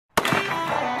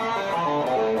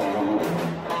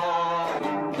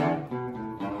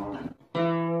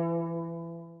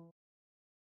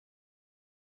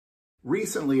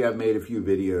recently I've made a few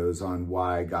videos on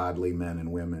why godly men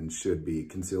and women should be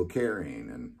concealed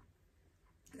carrying. And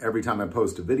every time I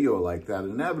post a video like that,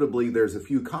 inevitably there's a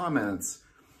few comments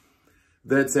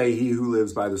that say he who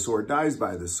lives by the sword dies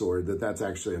by the sword, that's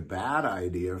actually a bad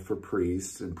idea for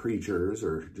priests and preachers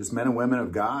or just men and women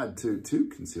of God to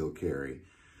conceal carry.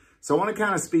 So I want to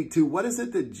kind of speak to what is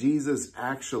it that Jesus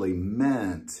actually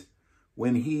meant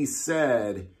when he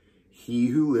said, he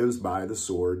who lives by the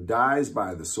sword dies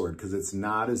by the sword, because it's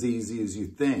not as easy as you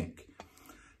think.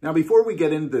 Now, before we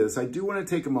get into this, I do want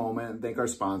to take a moment and thank our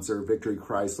sponsor, Victory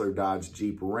Chrysler Dodge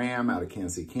Jeep Ram out of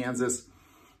Kansas City, Kansas,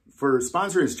 for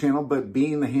sponsoring this channel, but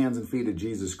being the hands and feet of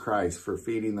Jesus Christ, for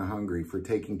feeding the hungry, for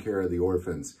taking care of the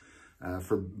orphans,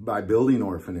 by building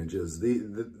orphanages.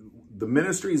 The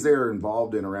ministries they are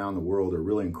involved in around the world are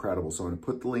really incredible. So I'm going to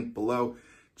put the link below.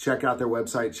 Check out their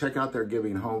website. Check out their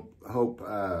Giving Hope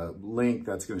link.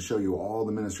 That's going to show you all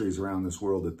the ministries around this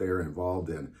world that they're involved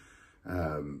in.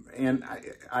 And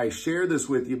I share this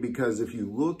with you because if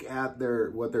you look at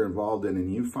what they're involved in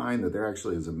and you find that there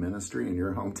actually is a ministry in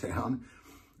your hometown,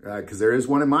 because there is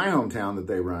one in my hometown that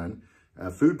they run,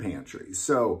 food pantries.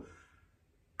 So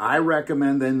I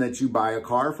recommend then that you buy a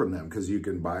car from them, because you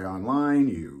can buy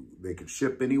online, they could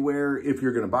ship anywhere if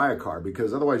you're going to buy a car,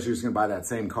 because otherwise you're just going to buy that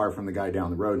same car from the guy down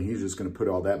the road and he's just going to put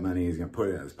all that money, he's going to put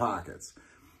it in his pockets.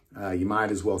 You might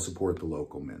as well support the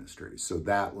local ministry. So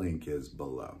that link is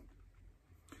below.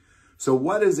 So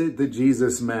what is it that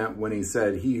Jesus meant when he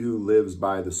said, he who lives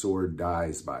by the sword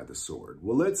dies by the sword?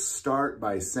 Well, let's start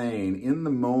by saying, in the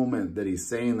moment that he's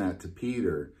saying that to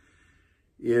Peter,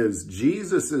 is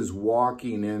Jesus is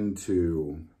walking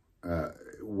into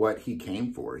what he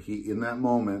came for. In that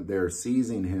moment, they're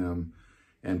seizing him,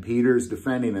 and Peter's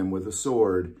defending him with a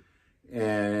sword.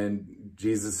 And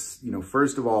Jesus,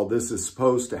 first of all, this is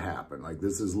supposed to happen. Like,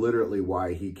 this is literally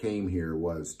why he came here,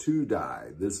 was to die.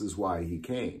 This is why he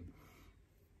came.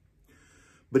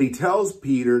 But he tells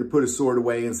Peter to put his sword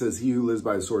away and says, he who lives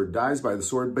by the sword dies by the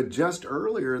sword. But just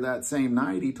earlier that same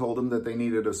night, he told him that they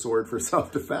needed a sword for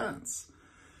self-defense.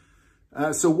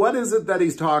 So what is it that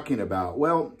he's talking about?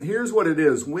 Well, here's what it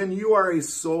is. When you are a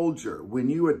soldier, when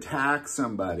you attack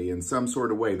somebody in some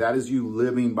sort of way, that is you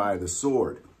living by the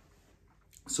sword.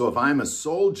 So if I'm a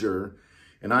soldier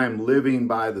and I am living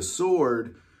by the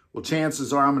sword, well,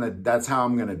 chances are that's how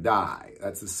I'm going to die.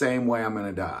 That's the same way I'm going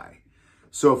to die.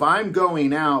 So if I'm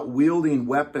going out wielding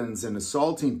weapons and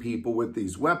assaulting people with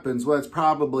these weapons, well, that's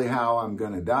probably how I'm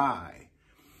going to die.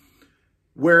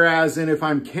 Whereas, and if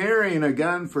I'm carrying a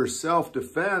gun for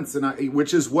self-defense,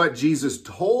 which is what Jesus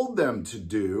told them to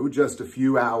do just a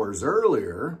few hours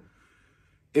earlier,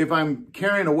 if I'm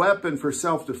carrying a weapon for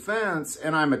self-defense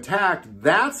and I'm attacked,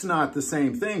 that's not the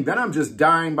same thing. Then I'm just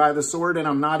dying by the sword, and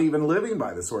I'm not even living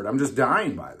by the sword. I'm just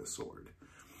dying by the sword.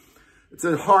 It's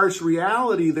a harsh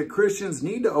reality that Christians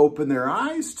need to open their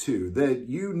eyes to, that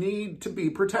you need to be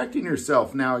protecting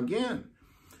yourself. Now, again,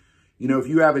 if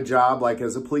you have a job like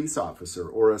as a police officer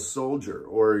or a soldier,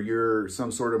 or you're some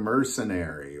sort of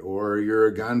mercenary, or you're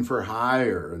a gun for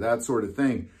hire, that sort of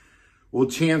thing, well,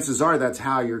 chances are that's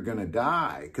how you're going to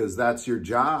die, because that's your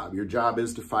job. Your job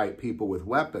is to fight people with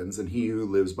weapons, and he who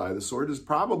lives by the sword is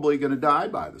probably going to die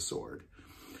by the sword.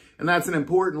 And that's an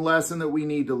important lesson that we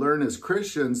need to learn as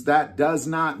Christians. That does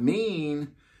not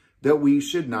mean that we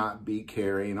should not be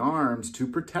carrying arms to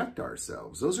protect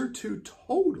ourselves. Those are two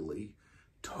totally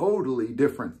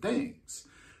different things.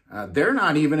 They're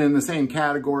not even in the same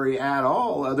category at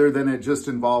all, other than it just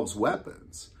involves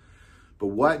weapons. But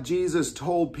what Jesus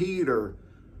told Peter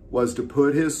was to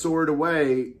put his sword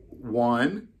away,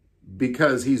 one,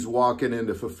 because he's walking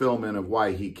into fulfillment of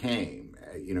why he came.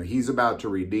 He's about to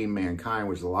redeem mankind,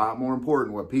 which is a lot more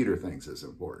important what Peter thinks is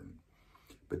important.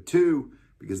 But two,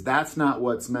 because that's not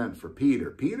what's meant for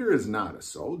Peter. Peter is not a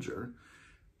soldier.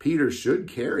 Peter should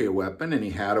carry a weapon, and he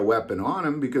had a weapon on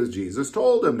him because Jesus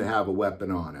told him to have a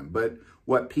weapon on him. But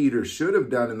what Peter should have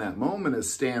done in that moment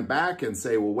is stand back and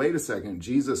say, well, wait a second,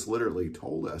 Jesus literally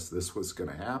told us this was going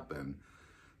to happen,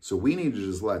 so we need to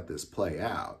just let this play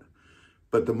out.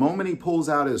 But the moment he pulls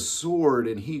out his sword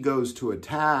and he goes to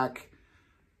attack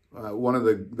one of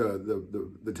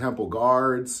the temple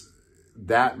guards,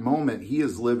 that moment he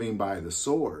is living by the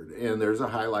sword, and there's a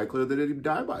high likelihood that he'd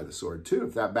die by the sword too.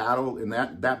 If that battle in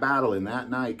that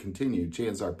night continued,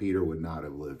 chances are Peter would not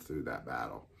have lived through that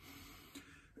battle.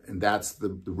 And that's the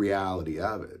reality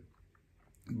of it.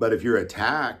 But if you're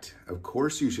attacked, of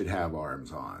course you should have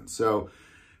arms on. So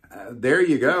there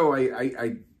you go.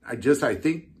 I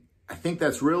think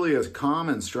that's really a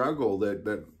common struggle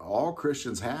that all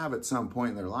Christians have at some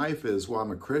point in their life is, well,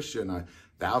 I'm a Christian,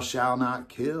 thou shalt not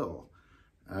kill.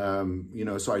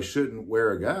 so I shouldn't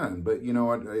wear a gun. But you know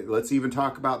what? Let's even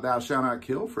talk about thou shalt not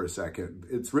kill for a second.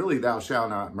 It's really thou shalt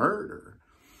not murder.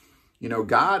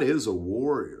 God is a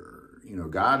warrior.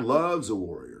 God loves a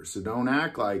warrior. So don't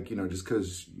act like, just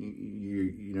because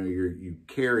you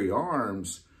carry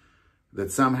arms, that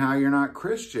somehow you're not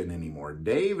Christian anymore.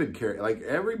 David carried, like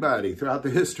everybody throughout the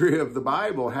history of the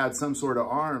Bible had some sort of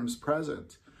arms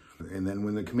present. And then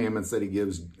when the commandments that he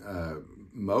gives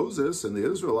Moses and the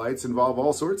Israelites involve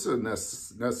all sorts of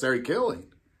necessary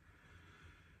killing.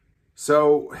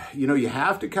 So, you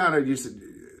have to kind of just,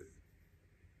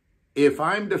 if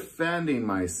I'm defending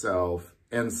myself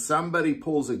and somebody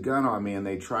pulls a gun on me and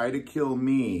they try to kill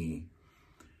me,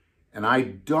 and I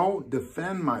don't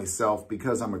defend myself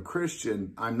because I'm a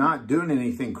Christian, I'm not doing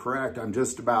anything correct. I'm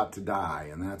just about to die,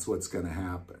 and that's what's going to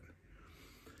happen.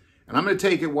 And I'm going to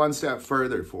take it one step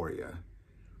further for you.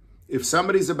 If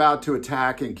somebody's about to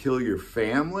attack and kill your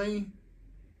family,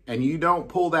 and you don't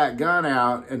pull that gun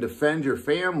out and defend your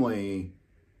family,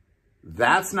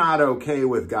 that's not okay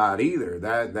with God either.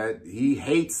 That he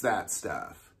hates that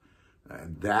stuff.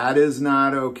 That is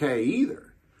not okay either.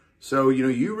 So,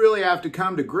 you really have to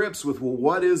come to grips with, well,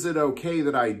 what is it okay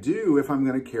that I do if I'm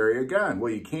going to carry a gun?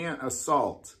 Well, you can't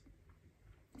assault.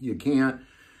 You can't,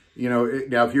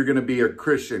 now if you're going to be a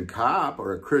Christian cop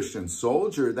or a Christian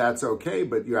soldier, that's okay.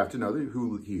 But you have to know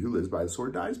that he who lives by the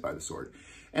sword dies by the sword.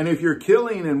 And if you're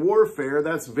killing in warfare,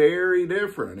 that's very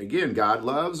different. Again, God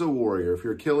loves a warrior. If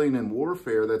you're killing in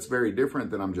warfare, that's very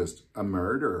different than I'm just a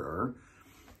murderer.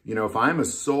 If I'm a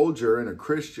soldier and a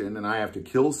Christian and I have to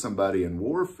kill somebody in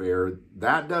warfare,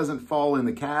 that doesn't fall in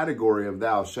the category of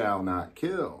thou shalt not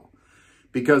kill.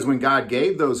 Because when God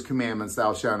gave those commandments,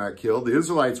 thou shalt not kill, the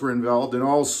Israelites were involved in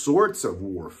all sorts of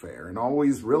warfare and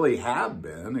always really have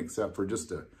been, except for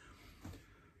just a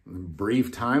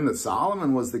brief time that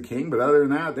Solomon was the king. But other than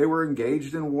that, they were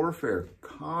engaged in warfare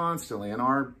constantly and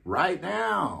are right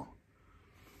now.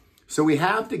 So we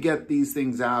have to get these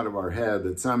things out of our head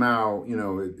that somehow,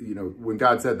 when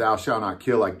God said, thou shalt not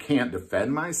kill, I can't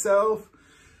defend myself.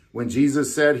 When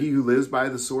Jesus said, he who lives by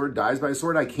the sword dies by the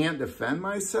sword, I can't defend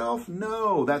myself.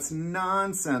 No, that's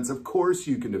nonsense. Of course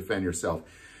you can defend yourself.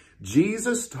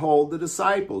 Jesus told the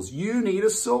disciples, you need a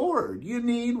sword. You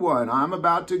need one. I'm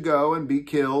about to go and be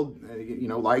killed,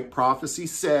 like prophecy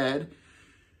said.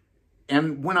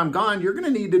 And when I'm gone, you're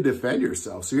going to need to defend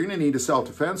yourself. So you're going to need a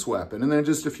self-defense weapon. And then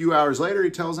just a few hours later, he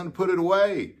tells them to put it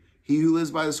away. He who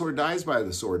lives by the sword dies by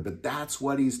the sword. But that's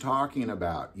what he's talking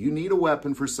about. You need a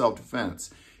weapon for self-defense.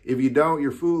 If you don't,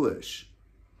 you're foolish.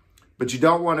 But you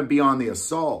don't want to be on the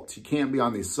assault. You can't be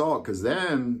on the assault because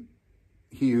then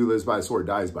he who lives by the sword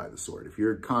dies by the sword. If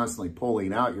you're constantly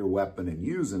pulling out your weapon and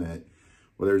using it,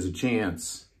 well, there's a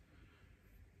chance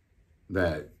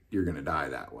that you're going to die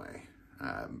that way.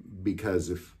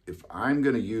 Because if I'm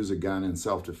going to use a gun in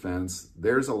self-defense,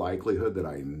 there's a likelihood that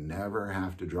I never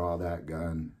have to draw that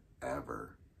gun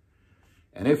ever.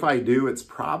 And if I do, it's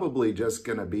probably just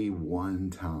going to be one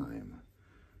time.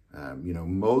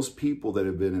 Most people that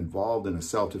have been involved in a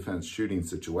self-defense shooting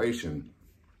situation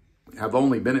have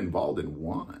only been involved in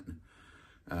one.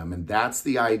 And that's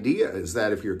the idea, is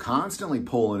that if you're constantly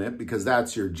pulling it because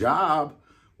that's your job,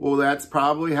 well, that's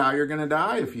probably how you're going to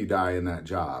die if you die in that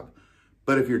job.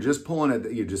 But if you're just pulling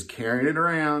it, you're just carrying it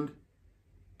around,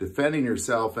 defending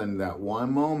yourself, and that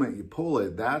one moment you pull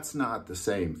it, that's not the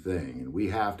same thing. And we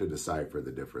have to decipher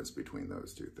the difference between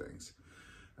those two things.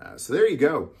 So there you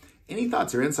go. Any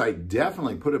thoughts or insight,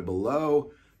 definitely put it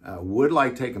below. Would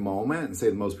like to take a moment and say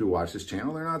that most people watch this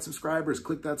channel, they're not subscribers.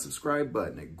 Click that subscribe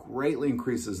button. It greatly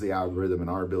increases the algorithm and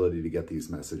our ability to get these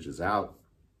messages out.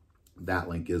 That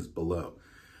link is below.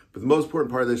 But the most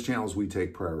important part of this channel is we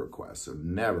take prayer requests, so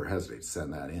never hesitate to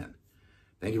send that in.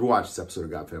 Thank you for watching this episode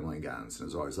of God, Family, and Guns. And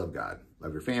as always, love God,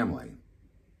 love your family,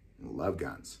 and love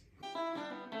guns.